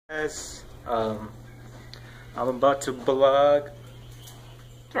Guys, I'm about to vlog.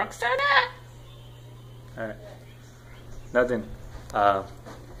 Drunk soda. Alright, nothing. I'm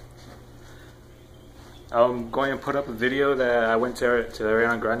going to put up a video that I went to the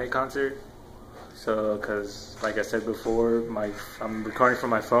Ariana Grande concert. So, cause like I said before, I'm recording from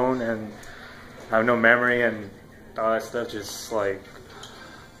my phone and I have no memory and all that stuff. Just like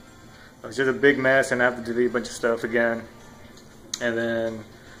it was just a big mess, and I have to delete a bunch of stuff again. And then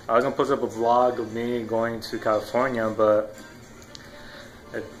I was gonna post up a vlog of me going to California, but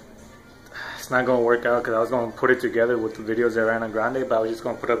it's not gonna work out because I was gonna put it together with the videos of Ariana Grande, but I was just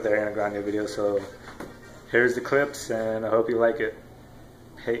gonna put up the Ariana Grande video. So here's the clips, and I hope you like it.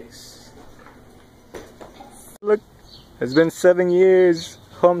 Peace. Look, it's been 7 years.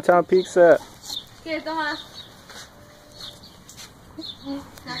 Hometown pizza.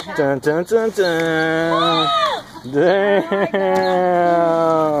 Dun dun dun dun. Damn.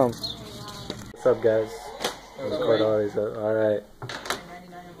 What's up, guys? Record all these up. Alright.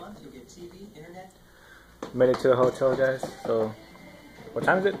 Made it to the hotel, guys. So, what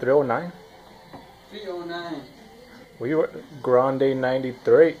time is it? 3:09? 3:09. We were Grande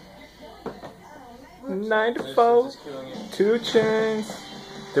 93. 94. 2 Chainz.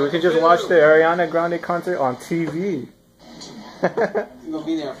 Then we can just watch the Ariana Grande concert on TV. You're gonna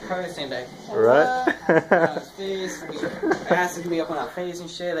be there in person, like, right? His face, ass is gonna be up on our face and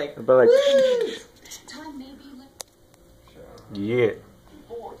shit, like. But like, yeah.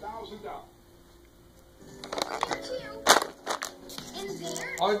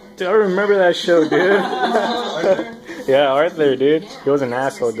 Dude, I remember that show, dude. Yeah, Arthur, dude. He was an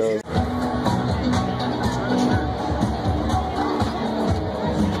asshole, though.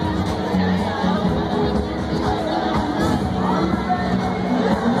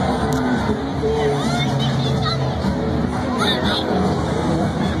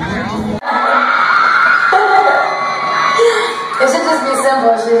 It should just be simple.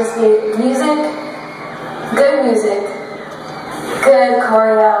 It should just be music, good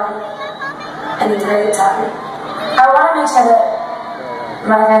choreo, and a great time. I want to make sure that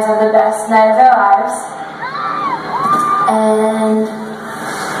my friends have the best night of their lives, and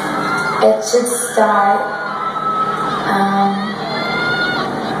it should start, I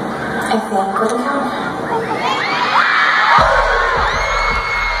think, with a countdown.